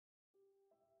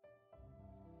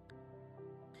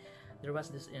There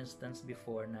was this instance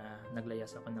before na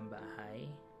naglayas ako ng bahay.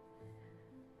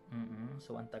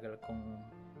 So, ang tagal kong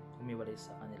humiwalay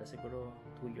sa kanila. Siguro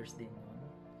 2 years din yun.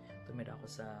 Tumira ako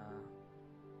sa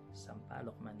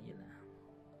Sampaloc, Manila.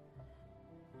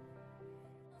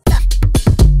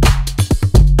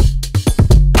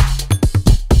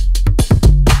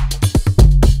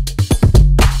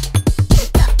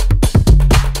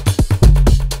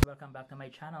 Welcome back to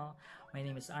my channel. My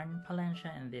name is Arn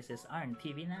Palencia and this is Arn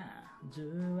TV na.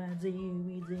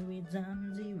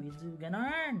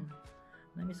 Ganon!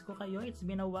 Namiss ko kayo. It's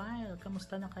been a while.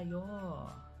 Kamusta na kayo?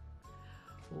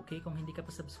 Okay, kung hindi ka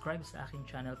pa subscribe sa aking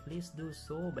channel, please do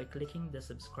so by clicking the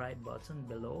subscribe button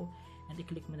below and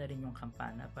i-click mo na rin yung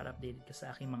kampana para updated ka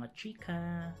sa aking mga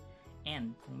chika.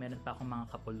 And kung meron pa akong mga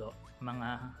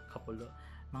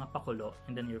pakulo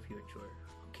in the near future.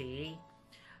 Okay?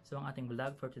 So, ang ating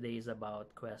vlog for today is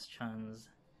about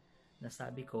questions na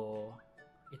sabi ko,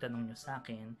 itanong nyo sa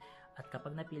akin. At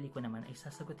kapag napili ko naman, ay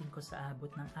sasagutin ko sa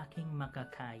abot ng aking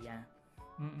makakaya.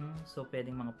 So,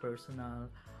 pwedeng mga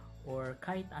personal or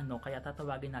kahit ano. Kaya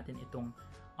tatawagin natin itong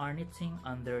ARNything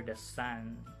under the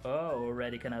sun. Oh,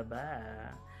 ready ka na ba?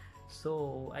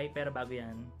 So, pero bago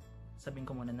yan, sabihin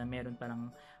ko muna na meron palang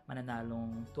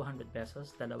mananalong 200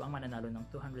 pesos, dalawang mananalo ng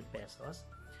 200 pesos,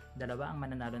 dalawa ang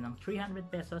mananalo ng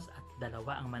 300 pesos, at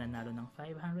dalawa ang mananalo ng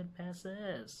 500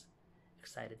 pesos.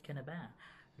 Excited ka na ba?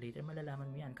 Later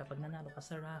malalaman mo yan kapag nanalo ka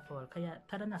sa raffle. Kaya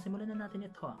tara na, simulan na natin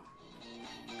ito.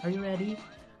 Are you ready?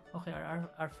 Okay,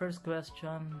 our first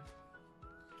question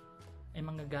ay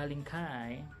manggagaling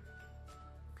kay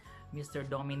Mr.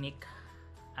 Dominic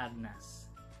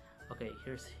Agnas. Okay,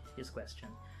 here's his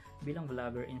question. Bilang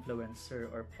vlogger,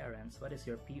 influencer, or parents, what is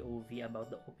your POV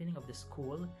about the opening of the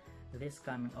school this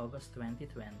coming August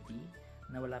 2020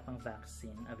 na wala pang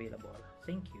vaccine available?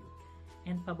 Thank you.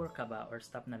 And pabor ka ba or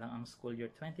stop na lang ang school year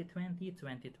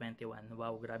 2020-2021?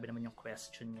 Wow, grabe naman yung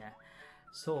question niya.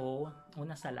 So,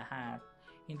 una sa lahat,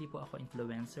 hindi po ako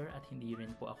influencer at hindi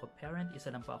rin po ako parent.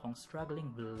 Isa lang po akong struggling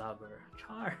vlogger.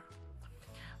 Char!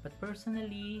 But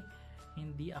personally,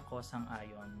 hindi ako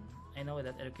sang-ayon. I know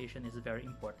that education is very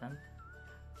important,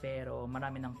 pero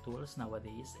marami ng tools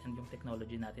nowadays and yung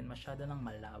technology natin masyado nang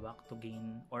malawak to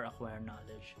gain or acquire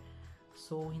knowledge.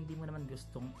 So, hindi mo naman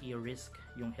gustong i-risk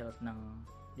yung health ng,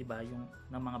 di ba, yung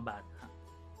ng mga bata.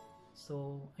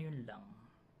 So, ayun lang.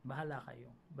 Bahala kayo.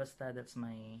 Basta that's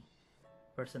my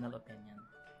personal opinion.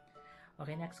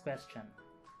 Okay, next question.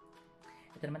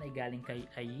 Ito naman ay galing kay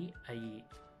Ayi.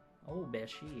 Oh,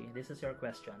 Beshi, this is your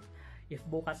question. If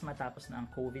bukas matapos na ang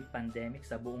COVID pandemic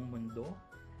sa buong mundo,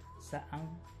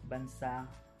 saang bansa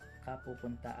ka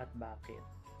pupunta at bakit?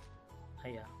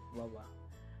 Aya, wawa.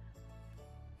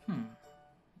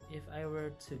 If I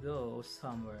were to go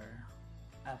somewhere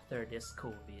after this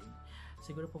COVID,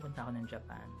 siguro pupunta ako ng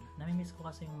Japan. Namimiss ko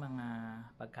kasi yung mga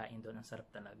pagkain doon. Ang sarap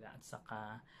talaga. At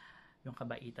saka yung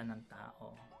kabaitan ng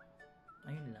tao.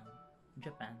 Ayun lang.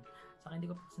 Japan. Saka hindi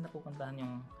ko kasi napupuntahan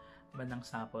yung bandang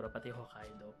Sapporo pati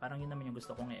Hokkaido. Parang yun naman yung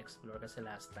gusto kong i-explore kasi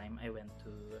last time I went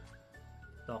to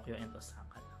Tokyo and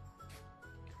Osaka lang.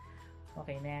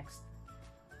 Okay, next.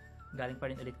 Galing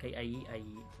pa rin ulit kay Ayi.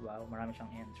 Wow, marami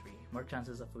siyang entry. More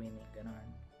chances of winning.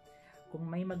 Ganon. Kung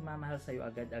may magmamahal sa'yo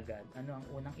agad-agad, ano ang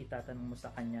unang itatanong mo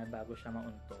sa kanya bago siya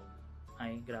mauntog?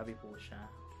 Ay, grabe po siya.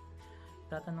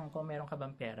 Itatanong ko, meron ka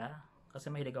bang pera?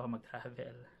 Kasi mahilig ako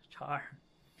mag-travel. Char.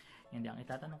 Hindi, ang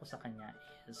itatanong ko sa kanya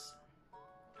is,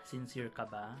 sincere ka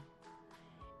ba?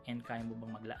 And kaya mo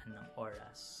bang maglaan ng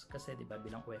oras? Kasi diba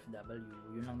bilang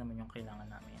OFW, yun lang naman yung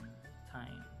kailangan namin.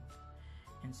 Time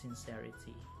and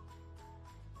sincerity.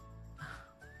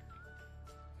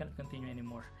 Can't continue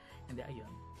anymore. Hindi, ayun.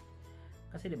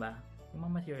 Kasi diba, yung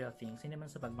mga material things, hindi naman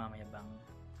sa pagmamayabang,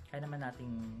 kaya naman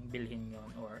nating bilhin yon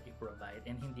or i-provide,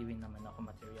 and hindi rin naman ako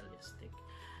materialistic.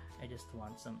 I just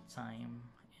want some time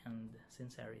and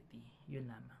sincerity.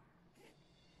 Yun lamang.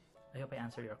 I hope I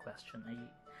answered your question.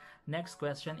 Next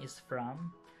question is from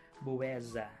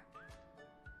Buweza.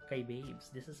 Kay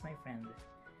Babes. This is my friend.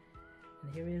 And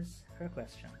here is her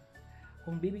question.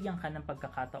 Kung bibigyan ka ng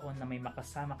pagkakataon na may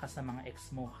makasama ka sa mga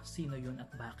ex mo, sino yun at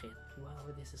bakit?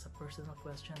 Wow, this is a personal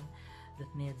question that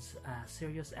needs a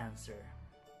serious answer.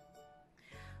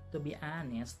 To be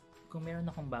honest, kung meron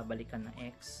akong babalikan na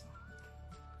ex,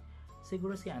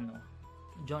 siguro si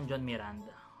John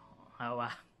Miranda.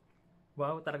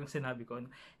 Wow, talagang sinabi ko.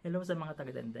 Hello sa mga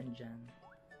taga-Dandan dyan.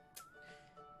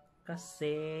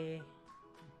 Kasi,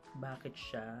 bakit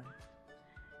siya?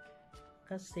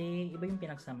 Kasi iba yung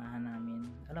pinagsamahan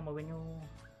namin. Alam mo, when you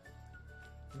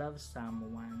love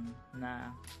someone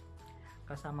na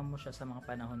kasama mo siya sa mga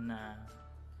panahon na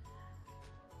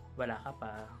wala ka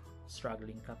pa,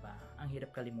 struggling ka pa, ang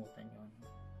hirap kalimutan yun.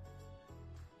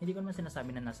 Hindi ko naman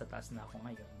sinasabi na nasa taas na ako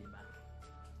ngayon, di ba?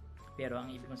 Pero ang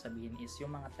ibig kong sabihin is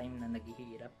yung mga time na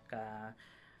naghihirap ka,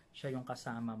 siya yung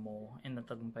kasama mo, and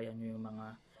natagumpayan nyo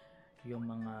yung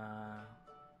mga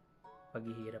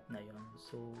paghihirap na yon.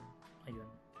 So,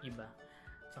 ayun, iba.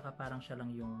 Saka parang siya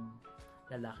lang yung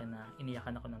lalaki na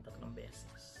iniyakan ako ng 3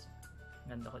 beses.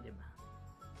 Ganda ko, di ba?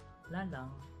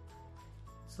 Lalang.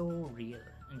 So real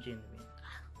and genuine.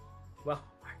 Wow.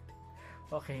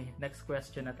 Okay, next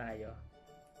question na tayo.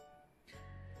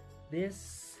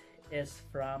 This is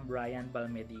from Brian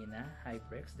Balmedina. Hi,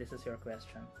 Brix. This is your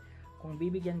question. Kung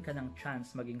bibigyan ka ng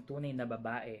chance maging tunay na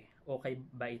babae, okay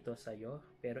ba ito sa'yo?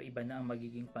 Pero iba na ang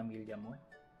magiging pamilya mo?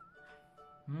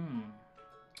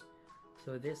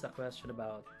 So this is a question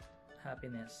about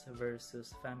happiness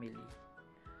versus family.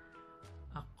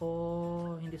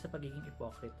 Ako, hindi sa pagiging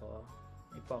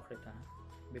hipokrita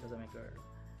because I'm a girl.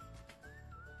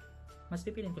 Mas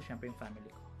pipilin ko syempre yung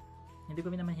family ko. Hindi ko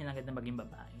naman hinangad na maging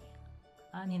babae.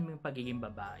 Aanhin mo yung pagiging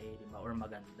babae, di ba? Or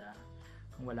maganda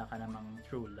kung wala ka namang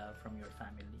true love from your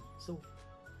family. So,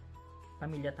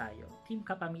 pamilya tayo. Team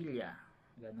kapamilya.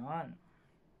 Ganon.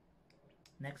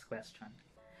 Next question.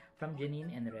 From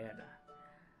Janine Enrera.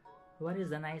 What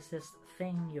is the nicest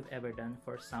thing you've ever done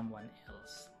for someone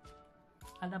else?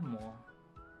 Alam mo,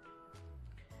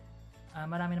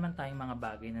 marami naman tayong mga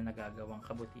bagay na nagagawang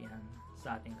kabutihan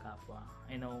sa ating kapwa.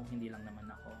 I know, hindi lang naman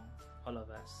ako. All of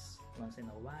us, once in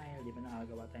a while, di ba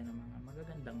nakagawa tayo ng mga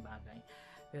magagandang bagay.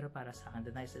 Pero para sa akin,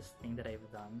 the nicest thing that I've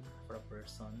done for a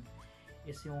person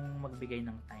is yung magbigay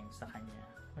ng time sa kanya.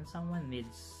 When someone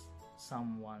needs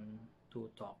someone to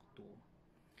talk to,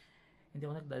 hindi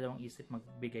ako nagdalawang isip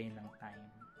magbigay ng time.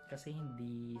 Kasi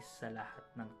hindi sa lahat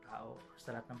ng tao,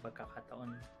 sa lahat ng pagkakataon,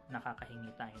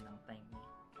 nakakahingi tayo ng time.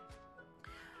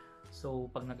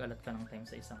 So, pag nag-alat ka ng time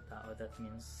sa isang tao, that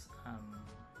means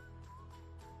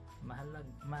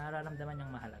mararamdaman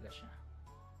niyang mahalaga siya.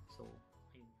 So,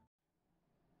 ayun.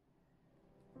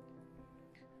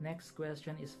 Next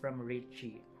question is from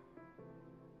Richie.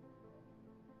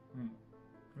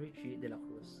 Richie de la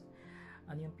Cruz.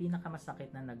 Ano yung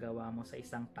pinakamasakit na nagawa mo sa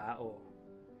isang tao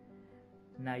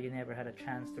na you never had a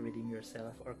chance to redeem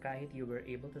yourself, or kahit you were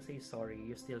able to say sorry,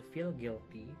 you still feel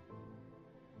guilty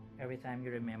every time you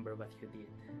remember what you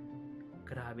did?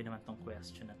 Grabe naman tong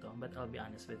question na to, but I'll be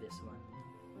honest with this one.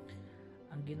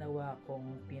 Ang ginawa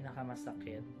kong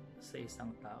pinakamasakit sa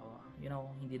isang tao,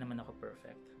 hindi naman ako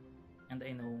perfect. And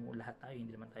I know lahat tayo,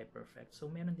 hindi naman tayo perfect. So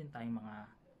meron din tayong mga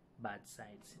bad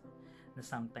sides na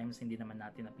sometimes hindi naman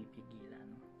natin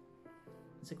napipigilan.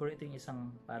 Siguro ito yung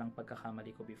isang parang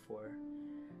pagkakamali ko before.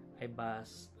 I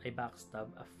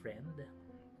backstab a friend.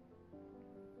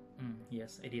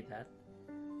 Yes, I did that.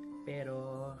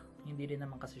 Pero hindi rin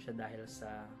naman kasi siya dahil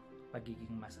sa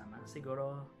pagiging masama.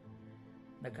 Siguro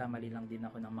nagkamali lang din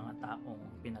ako ng mga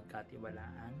taong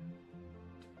pinagkatiwalaan.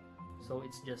 So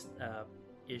it's just a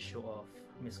issue of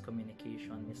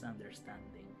miscommunication,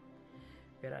 misunderstanding.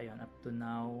 Pero ayun, up to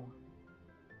now,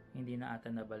 hindi na ata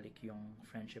nabalik yung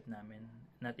friendship namin.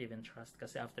 Not even trust.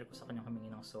 Kasi after ko sa kanya humingi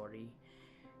ng sorry,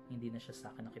 hindi na siya sa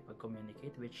akin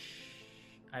nakipag-communicate, which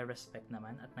I respect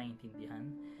naman at naiintindihan.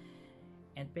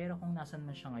 And pero kung nasan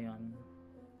man siya ngayon,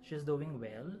 she's doing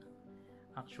well.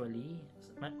 Actually,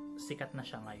 sikat na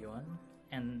siya ngayon.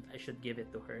 And I should give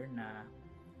it to her na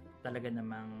talaga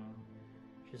namang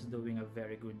she's doing a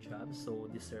very good job. So,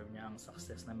 deserve niya ang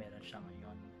success na meron siya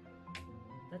ngayon.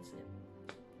 That's it.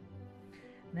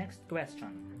 Next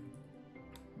question.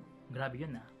 Grabe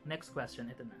yun na. Next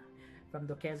question, ito na. From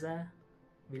Duquesa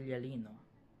Villalino.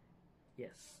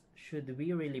 Yes. Should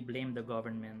we really blame the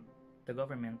government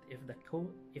if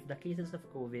the cases of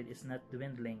COVID is not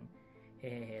dwindling?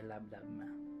 Hehehe, lab ma.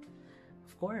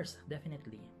 Of course,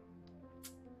 definitely.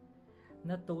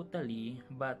 Not totally,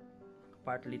 but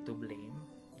partly to blame.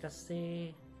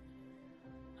 Kasi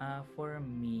for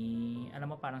me,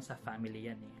 alam mo, parang sa family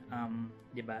yan eh.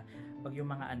 'Di ba? Pag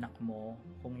yung mga anak mo,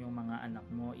 kung yung mga anak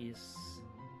mo is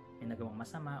may nagawang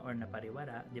masama or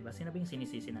napariwara, 'di ba? Sino ba yung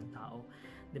sinisisi ng tao?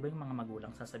 'Di ba yung mga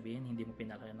magulang sasabihin, hindi mo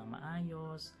pinalaki ng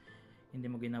maayos, hindi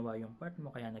mo ginawa yung part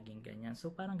mo kaya naging ganyan. So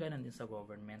parang ganun din sa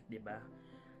government, 'di ba?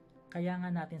 Kaya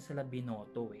nga natin sila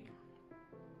binoto eh.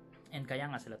 And kaya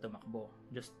nga sila tumakbo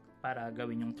just para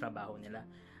gawin yung trabaho nila.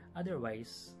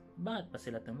 Otherwise, bakit pa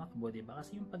sila tumakbo, di ba?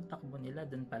 Kasi yung pagtakbo nila,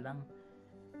 dun pa lang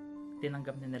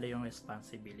tinanggap nila yung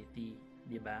responsibility,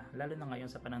 di ba? Lalo na ngayon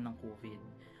sa panahon ng COVID,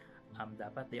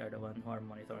 dapat they are the one who are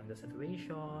monitoring the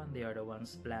situation, they are the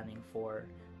ones planning for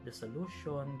the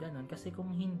solution, ganun. Kasi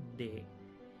kung hindi,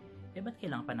 ba't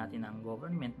kailangan pa natin ang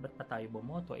government? Ba't pa tayo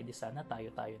bumoto? Di sana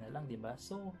tayo-tayo na lang, di ba?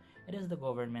 So, it is the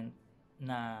government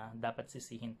na dapat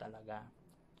sisihin talaga.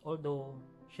 Although,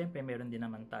 syempre, meron din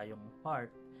naman tayong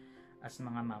part as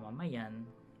mga mamamayan.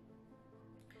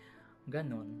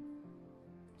 Ganon.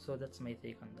 So, that's my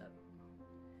take on that.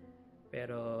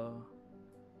 Pero,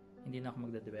 hindi na ako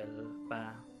magdadwell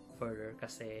pa further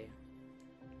kasi,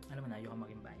 alam mo na, ayoko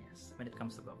maging bias when it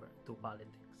comes to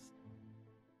politics.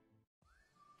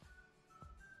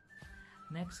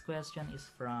 Next question is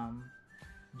from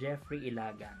Jeffrey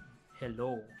Ilagan.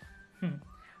 Hello.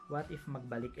 What if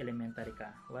magbalik elementary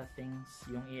ka? What things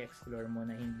yung i-explore mo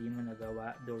na hindi mo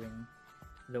nagawa during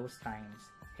those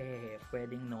times? Hehe,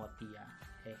 pwedeng naughty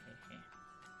Hehehe.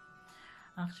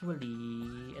 Actually,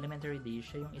 elementary days,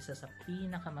 siya yung isa sa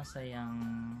pinakamasayang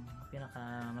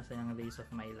days of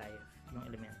my life, yung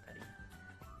elementary.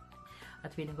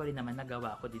 At feeling ko rin naman,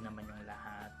 nagawa ko din naman yung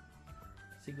lahat.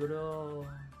 Siguro,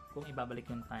 kung ibabalik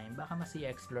yung time, baka mas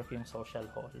i-explore ko yung social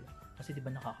hall. Kasi di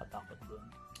ba nakakatakot dun?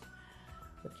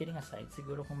 But kidding aside,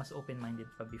 siguro kung mas open-minded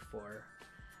pa before,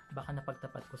 baka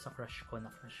napagtapat ko sa crush ko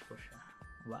siya.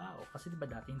 Wow! Kasi diba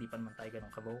dati hindi pa naman tayo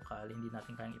ganun ka-vocal, hindi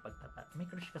natin kayang ipagtapat. May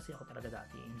crush kasi ako talaga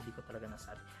dati, hindi ko talaga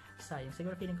nasabi. Sayang,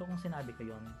 siguro feeling ko kung sinabi ko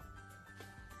yun,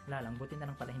 lalang, buti na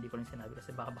lang pala hindi ko rin sinabi kasi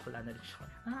baka bakla na rin siya.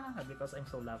 Because I'm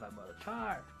so lovable.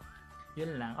 Char!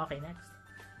 Yun lang. Okay, next.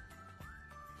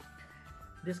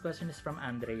 This question is from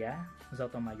Andrea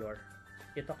Zautomayor.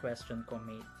 Ito question ko,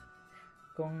 mate.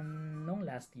 Kung nung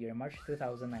last year, March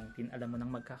 2019, alam mo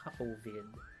nang magkaka-COVID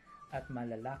at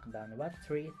mala-lockdown, what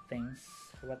 3 things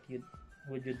would you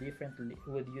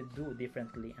do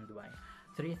differently and why?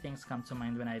 3 things come to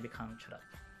mind when I become charot.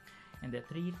 And the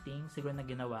 3 things siguro na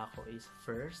ginawa ko is,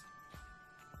 first,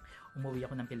 umuwi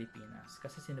ako ng Pilipinas.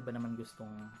 Kasi sino ba naman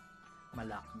gustong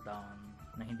ma-lockdown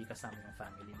na hindi kasama yung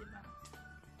family, di ba?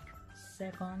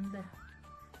 Second,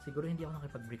 siguro hindi ako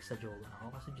nakipag-break sa jowa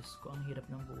ko kasi Diyos ko, ang hirap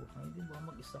ng buhay. Di ba?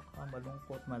 Mag-isa ka,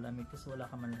 malungkot, malamig, tapos wala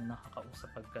ka man lang nakakausap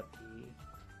paggabi.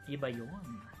 Iba yun.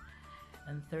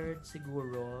 And third,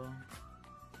 siguro,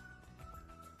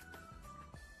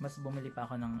 mas bumili pa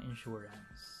ako ng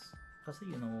insurance. Kasi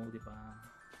you know, di ba,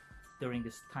 during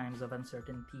these times of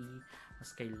uncertainty,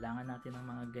 mas kailangan natin ng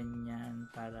mga ganyan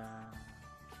para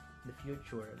the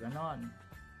future. Ganon.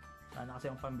 Sana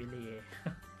kasi yung pambili eh.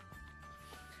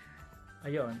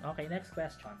 Ayun. Okay, next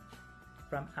question.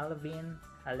 From Alvin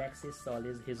Alexis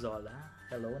Solis Hizola.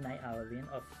 Hello, Nay Alvin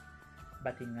of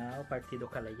Batingao, Partido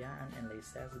Kalayaan, and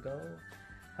Leicesgo.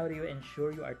 How do you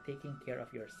ensure you are taking care of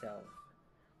yourself?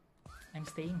 I'm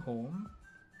staying home,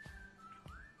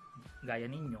 gaya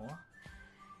ninyo,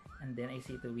 and then I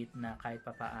see to it na kahit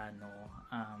papaano,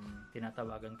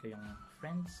 tinatawagan ko yung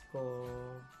friends ko,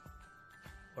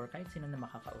 or kahit sino na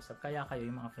makakausap. Kaya kayo,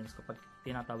 yung mga friends ko, pag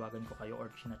tinatawagan ko kayo or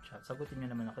chinachat, sagutin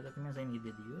nyo naman ako. That means I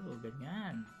needed you.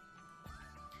 Ganyan.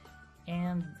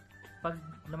 And pag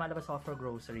lumalabas ako for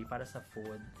grocery para sa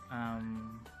food,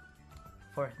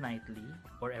 fortnightly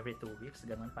or every 2 weeks,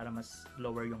 ganun, para mas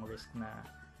lower yung risk na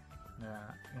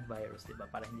yung virus, diba?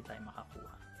 Para hindi tayo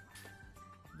makakuha.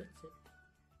 That's it.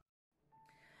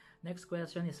 Next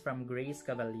question is from Grace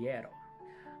Cavallero.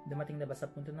 Dumating na ba sa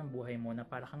punto ng buhay mo na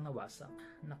para kang nawasak?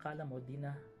 Nakala mo di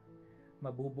na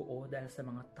mabubuo dahil sa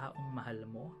mga taong mahal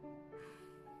mo?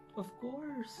 Of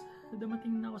course!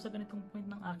 Dumating na ako sa ganitong point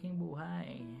ng aking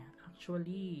buhay.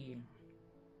 Actually,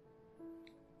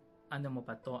 ano mo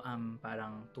pa to,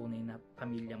 parang tunay na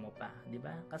pamilya mo pa, di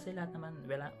ba? Kasi lahat naman,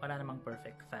 wala namang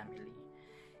perfect family.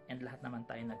 And lahat naman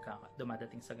tayo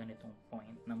dumadating sa ganitong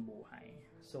point ng buhay.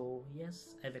 So,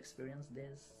 yes, I've experienced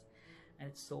this. And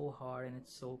it's so hard and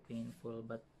it's so painful,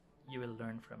 but you will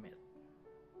learn from it.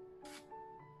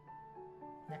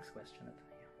 Next question na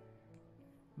tayo.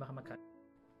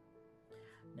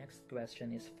 Next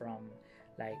question is from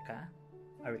Laika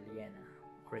Aureliana.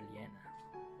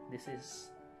 This is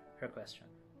her question.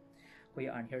 Kuya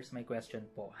Arn, here's my question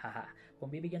po. Haha. Kung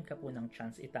bibigyan ka po ng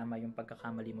chance itama yung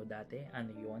pagkakamali mo dati,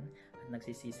 ano yun? At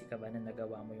nagsisisi ka ba na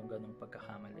nagawa mo yung ganong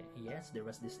pagkakamali? Yes, there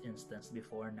was this instance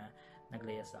before na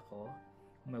naglayas ako.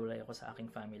 Umawalay ako sa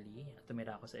aking family at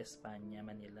tumira ako sa Espanya,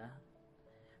 Manila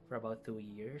for about 2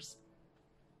 years.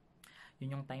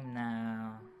 Yun yung time na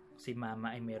si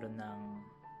mama ay meron ng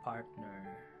partner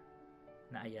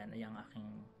na ay ang aking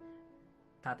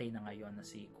tatay na ngayon na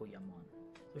si Kuya Mon.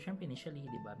 So syempre initially,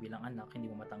 di ba, bilang anak, hindi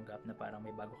mo matanggap na parang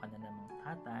may bago ka na namang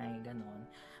tatay, ganon.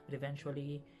 But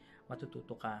eventually,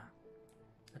 matututo ka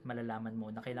at malalaman mo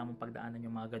na kailangan mong pagdaanan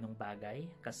yung mga ganong bagay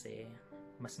kasi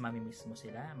mas mamimiss mo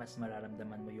sila, mas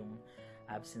mararamdaman mo yung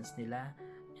absence nila,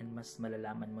 and mas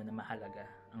malalaman mo na mahalaga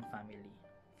ang family.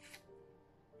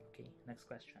 Okay, next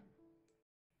question.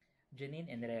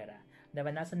 Janine Enrera,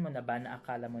 naranasan mo na ba na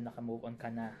akala mo nakamove on ka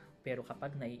na, pero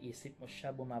kapag naiisip mo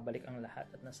siya, bumabalik ang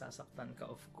lahat at nasasaktan ka?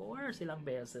 Of course, ilang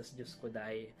beses, Diyos ko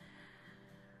dahil.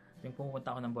 Yung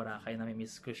pumunta ako ng Boracay,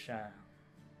 namimiss ko siya.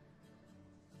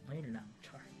 Ayun lang,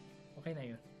 char. Okay na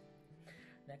yun.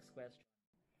 Next question.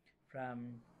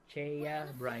 From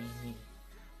Cheya Briny.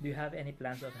 Do you have any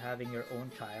plans of having your own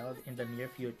child in the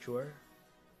near future?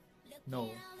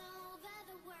 No.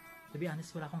 To be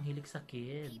honest, wala akong hilig sa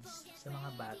kids, sa mga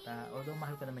bata. Although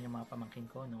mahal ko naman yung mga pamangkin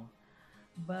ko, no?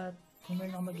 But kung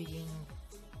meron akong magiging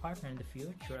partner in the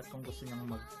future at kung gusto niyang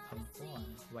mag-ampon,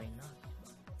 why not?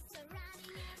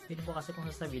 Feeling ko kasi kung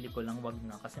sa sarili ko lang, wag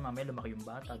na. Kasi mamaya lumaki yung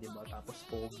bata, diba? Tapos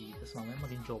pogi. Tapos mamaya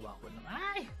maging jowa ko lang.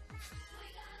 Ay!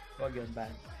 Wag yun,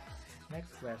 bad.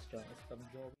 Next question is from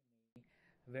Joey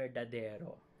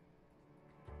Verdadero.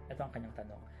 Ito ang kanyang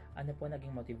tanong. Ano po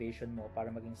naging motivation mo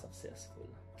para maging successful?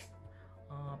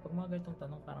 Pag mga ganitong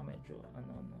tanong, parang medyo,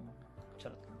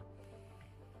 charot lang.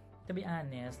 To be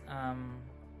honest,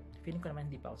 feeling ko naman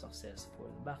hindi pa ako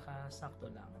successful. Baka sakto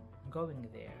lang. Going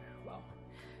there. Wow.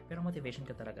 Pero motivation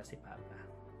ko talaga si Papa.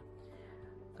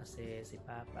 Kasi si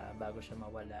Papa, bago siya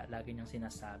mawala, lagi niyang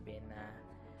sinasabi na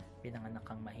pinanganak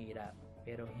kang mahirap,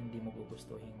 pero hindi mo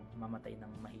gugustuhin mamatay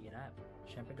ng mahirap.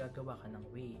 Siyempre, gagawa ka ng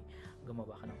way.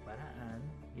 Gumawa ka ng paraan.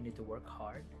 You need to work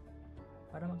hard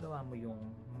para magawa mo yung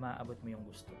maabot mo yung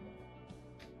gusto mo.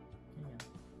 Yan.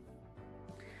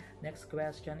 Next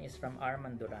question is from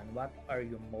Arman Duran. What are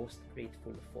you most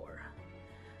grateful for?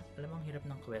 Alam mo, ang hirap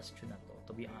ng question na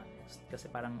to be honest. Kasi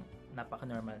parang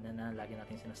napaka-normal na lagi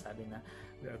natin sinasabi na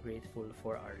we are grateful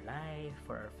for our life,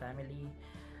 for our family.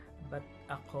 But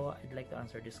ako, I'd like to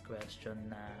answer this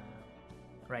question na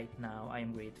right now, I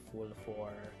am grateful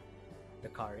for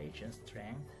the courage and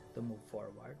strength to move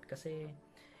forward. Kasi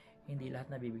hindi lahat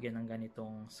nabibigyan ng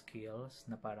ganitong skills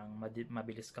na parang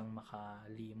mabilis kang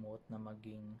makalimot na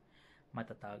maging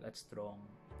matatag at strong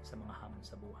sa mga hamon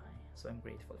sa buhay. So I'm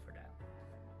grateful for that.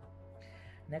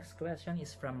 Next question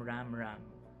is from Ram,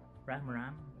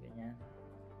 ganyan.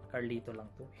 Carlito lang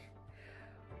to.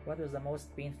 What was the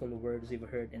most painful words you've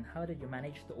heard and how did you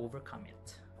manage to overcome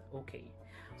it? Okay.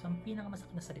 So ang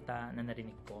pinakamasakit na salita na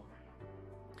narinig ko,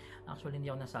 actually,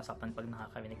 hindi ako nasasaktan pag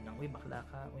nakakarinig ng, uy, bakla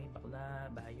ka, uy, bakla,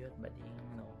 bayot, bading,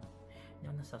 no. Hindi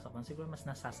ako nasasaktan. Siguro mas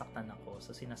nasasaktan ako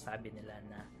sa sinasabi nila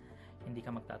na hindi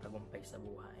ka magtatagumpay sa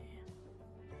buhay.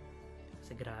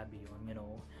 Kasi grabe yun, you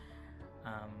know.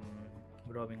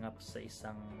 Growing up sa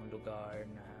isang lugar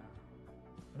na,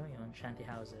 shanty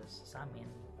houses sa amin,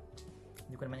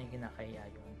 hindi ko naman yung kinakaya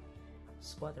yun.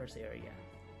 Squatters area.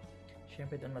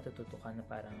 Siyempre doon matututo ka na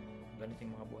parang ganito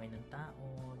yung mga buhay ng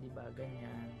tao, di ba,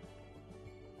 ganyan.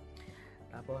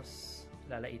 Tapos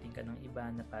lalaitin ka ng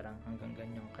iba na parang hanggang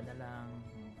ganyan ka na lang,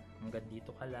 hanggang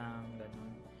dito ka lang,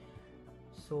 ganun.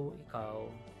 So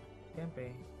ikaw,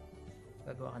 siyempre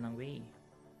gagawa ka ng way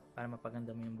para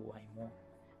mapaganda mo yung buhay mo,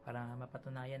 para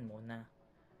mapatunayan mo na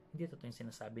hindi totoo yung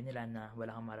sinasabi nila na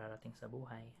wala kang mararating sa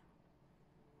buhay.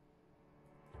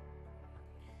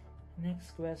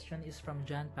 Next question is from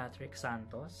John Patrick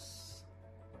Santos.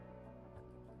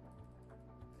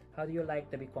 How do you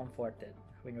like to be comforted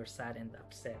when you're sad and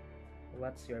upset?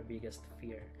 What's your biggest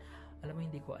fear? Alam mo,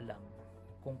 hindi ko alam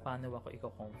kung paano ako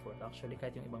i-comfort. Actually,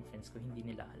 kahit yung ibang friends ko, hindi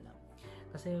nila alam.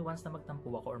 Kasi once na magtampo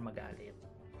ako or magalit,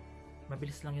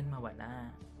 mabilis lang yun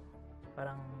mawala.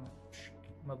 Parang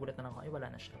magulat na lang ako, ay wala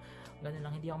na siya. Ganun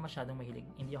lang, hindi ako masyadong mahilig,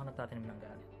 hindi ako nagtatanim ng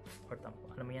galit or tampo.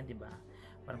 Alam mo yan, di ba?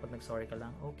 Parang pag nag-sorry ka lang,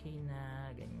 okay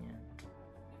na, ganyan.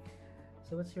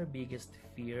 So, what's your biggest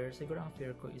fear? Siguro ang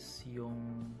fear ko is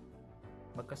yung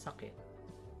magkasakit.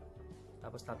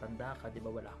 Tapos tatanda ka, di ba,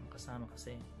 wala kang kasama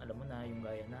kasi alam mo na, yung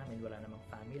gaya namin, wala namang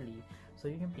family. So,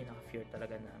 yun yung pinaka-fear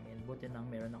talaga namin. Buti lang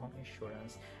meron akong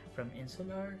insurance from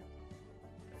Insular,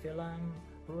 Philam,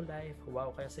 Pro Life.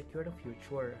 Wow, kaya secure the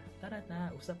future. Tara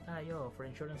na, usap tayo for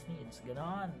insurance needs.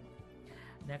 Ganon.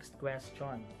 Next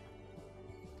question.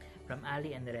 From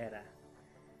Ali Enrera.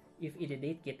 If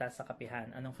i-date kita sa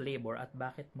kapihan, anong flavor at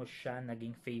bakit mo siya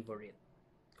naging favorite?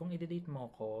 Kung i-date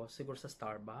mo ko, siguro sa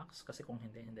Starbucks, kasi kung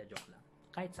hindi, joke lang.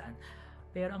 Kahit saan.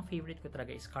 Pero ang favorite ko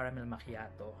talaga is caramel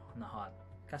macchiato na hot.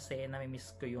 Kasi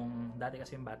namimiss ko yung, dati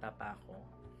kasi yung bata pa ako,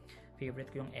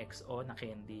 favorite ko yung XO na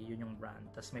candy, yun yung brand.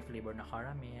 Tapos may flavor na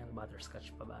caramel,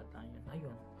 butterscotch pa bata, yun.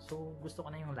 Ayun. So, gusto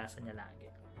ko na yung lasa niya lagi.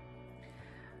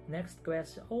 Next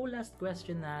question. Oh, last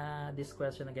question na. This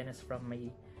question again is from my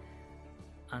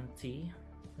auntie,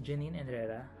 Janine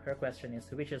Enrera. Her question is,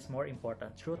 which is more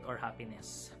important, truth or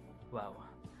happiness? Wow.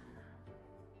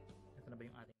 Ito na ba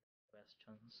yung ating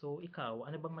question? So, ikaw,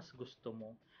 ano bang mas gusto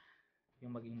mo?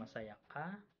 Yung maging masaya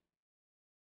ka,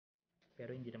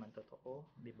 pero hindi naman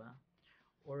totoo, di ba?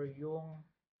 Or yung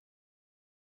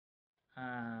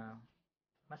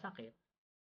masakit,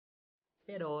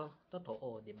 pero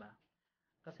totoo, di ba?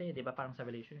 Kasi, di ba, parang sa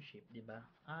relationship, di ba?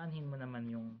 Aanhin mo naman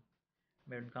yung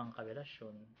meron kang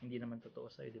karelasyon, hindi naman totoo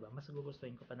sa'yo, di ba? Mas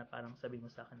gugustuhin ko pa na parang sabihin mo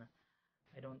sa akin na,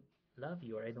 I don't love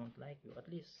you or I don't like you. At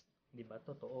least, di ba,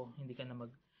 totoo. Hindi ka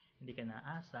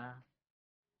naasa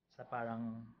sa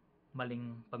parang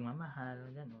maling pagmamahal,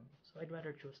 gano'n. So, I'd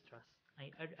rather choose trust.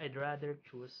 I'd rather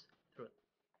choose truth.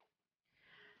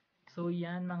 So,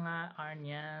 yan mga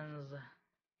Arnyans.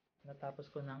 Natapos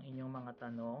ko ng inyong mga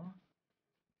tanong.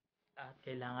 At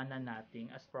kailangan na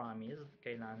nating, as promised,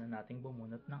 kailangan na nating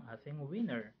bumunot ng ating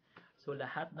winner. So,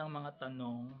 lahat ng mga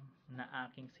tanong na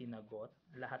aking sinagot,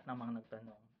 lahat ng mga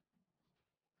nagtanong,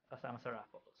 kasama sa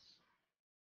raffles.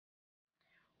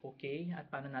 Okay,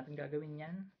 at paano natin gagawin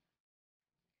yan?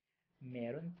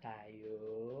 Meron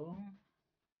tayong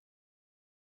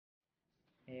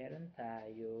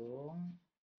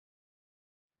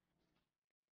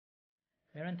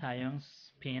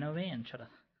spin a win.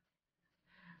 Charot.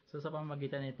 So, sa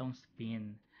pamamagitan nitong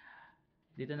spin,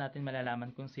 dito natin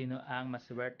malalaman kung sino ang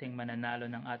maswerteng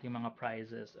mananalo ng ating mga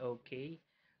prizes. Okay?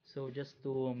 So, just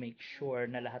to make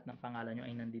sure na lahat ng pangalan nyo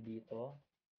ay nandito,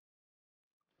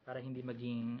 para hindi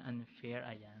maging unfair,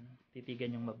 ayan,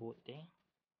 titigan yung mabuti.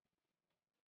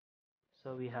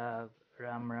 So, we have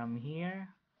Ram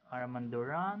here,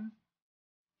 Armandoran,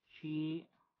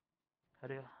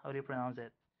 how do you pronounce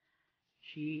it?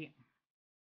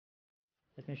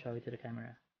 Let me show it to the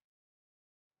camera.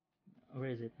 Where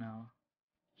is it now?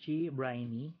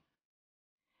 Briney,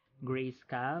 Grace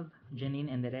Cav,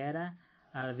 Janine Enderera,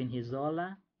 Alvin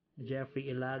Hizola, Jeffrey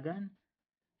Ilagan,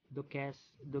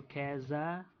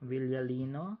 Duquesa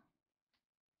Villalino,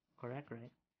 correct,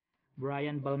 right?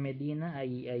 Brian Balmedina,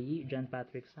 Ai, John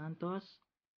Patrick Santos,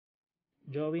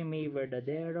 Joey May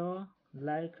Verdadero,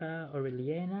 Laika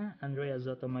Aureliana, Andrea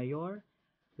Sotomayor,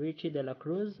 Richie De La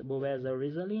Cruz, Bueza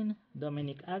Rizalin,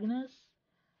 Dominic Agnes,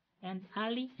 and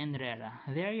Ali Enrera.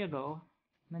 There you go.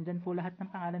 Nandyan po lahat ng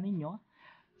pangalan ninyo.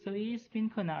 So, i-spin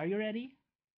ko na. Are you ready?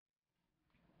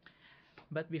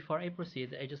 But before I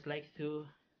proceed, I just like to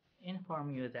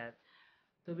inform you that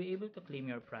to be able to claim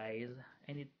your prize,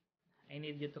 I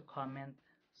need you to comment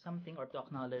something or to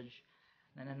acknowledge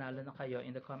na nanalo na kayo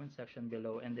in the comment section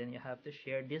below, and then you have to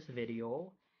share this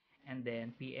video and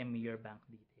then PM me your bank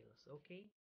details. Okay?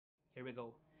 Here we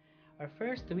go. Our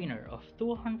first winner of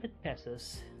 200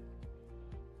 pesos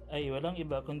ay walang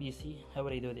iba kundi si, how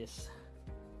would I do this?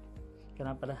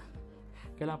 Kailangan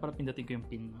pala pindutin ko yung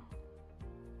pin, no?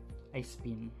 I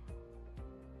spin.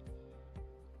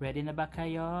 Ready na ba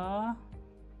kayo?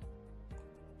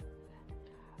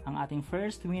 Ang ating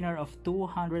first winner of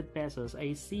 200 pesos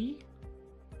ay si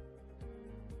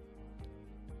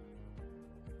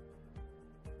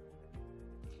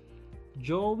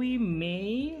Joey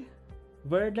May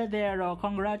Verdadero.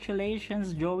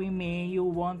 Congratulations, Joey May. You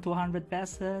won 200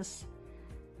 pesos.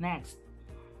 Next.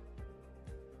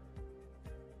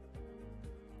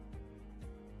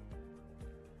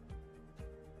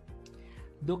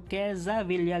 Duquesa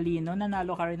Villalino.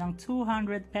 Nanalo ka rin ng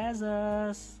 200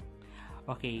 pesos.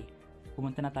 Okay.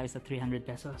 Pumunta na tayo sa 300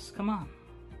 pesos. Come on.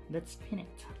 Let's spin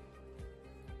it.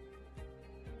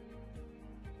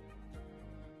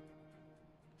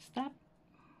 Stop.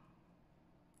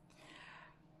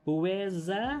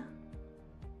 Bueza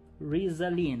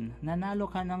Rizalin, nanalo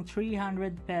ka ng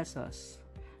 300 pesos.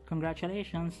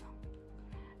 Congratulations.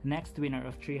 Next winner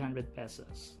of 300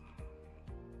 pesos.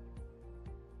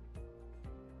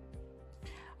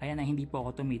 Ayan na, hindi po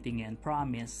ako tumitingin.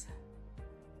 Promise.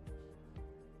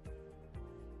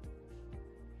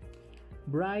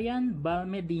 Brian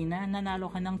Balmedina,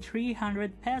 nanalo ka ng 300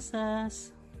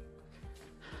 pesos.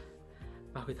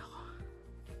 Pagod ako.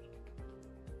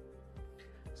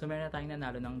 So, meron na tayong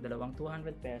nanalo ng dalawang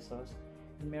 200 pesos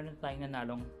and meron na tayong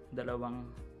nanalong dalawang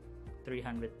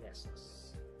 300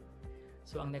 pesos.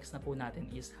 So, ang next na po natin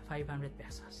is 500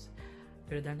 pesos.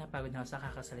 Pero dahil napagod na ako sa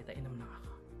kakasalita, inom lang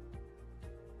ako.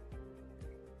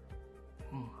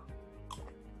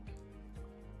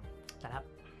 Tarap.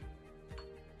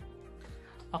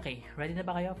 Okay, ready na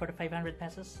ba kayo for the 500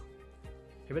 pesos?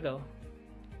 Here we go.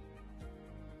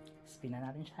 Spin na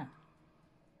natin siya.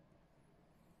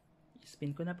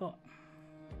 Spin ko na po.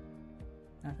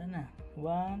 Nasaan na?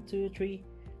 1, 2, 3,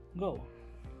 go!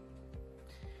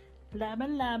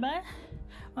 Laban, laban,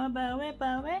 mabawi,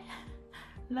 bawi.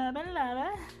 Laban,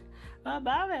 laban,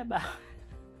 mabawi, bawi.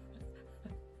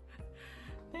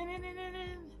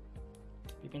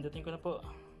 Pipindutin ko na po.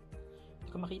 Hindi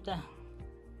ko makita.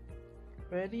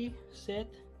 Ready, set,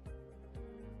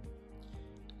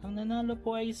 Ang nanalo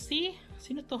po ay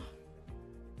sino to?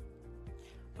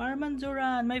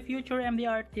 Duran, my future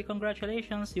MDRT.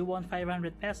 Congratulations, you won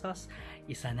 500 pesos.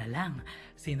 Isa na lang.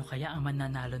 Sino kaya ang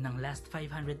mananalo ng last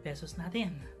 500 pesos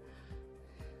natin?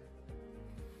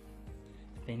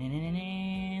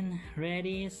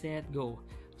 Ready, set, go.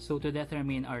 So to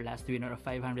determine our last winner of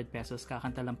 500 pesos,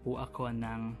 kakanta lang po ako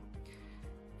ng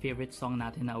favorite song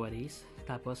natin nowadays.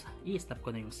 Tapos, i-stop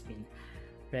ko na yung spin.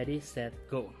 Ready, set,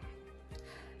 go.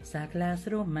 Sa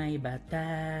classroom may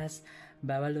batas,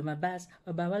 bawal lumabas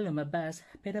o bawal lumabas.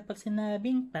 Pero pag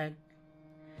sinabing pag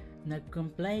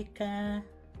nag-comply ka,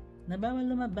 na bawal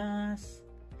lumabas.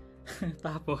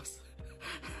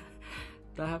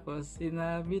 Tapos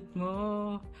sinabit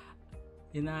mo,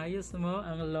 inayos mo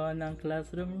ang law ng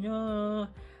classroom nyo,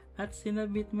 at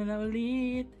sinabit mo na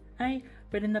ulit. Ay,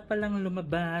 pwede na palang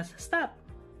lumabas. Stop!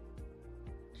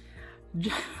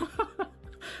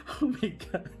 Oh my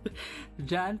God.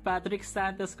 John Patrick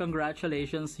Santos,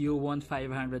 congratulations. You won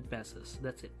 500 pesos.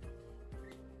 That's it.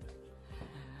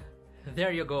 There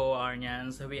you go,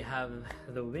 Arnyans. We have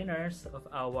the winners of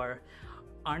our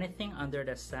ARNything Under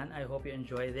the Sun. I hope you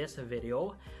enjoy this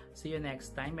video. See you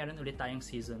next time. Meron ulit tayong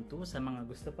season 2. Sa mga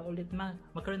gusto pa ulit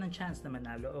magkaroon ng chance na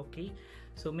manalo, okay?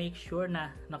 So make sure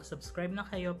na nakasubscribe na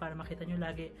kayo para makita nyo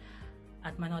lagi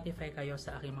at ma-notify kayo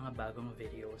sa aking mga bagong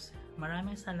videos.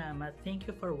 Maraming salamat. Thank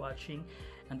you for watching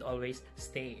and always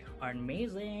stay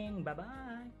Arnmazing.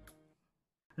 Bye-bye!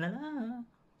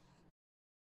 Lala!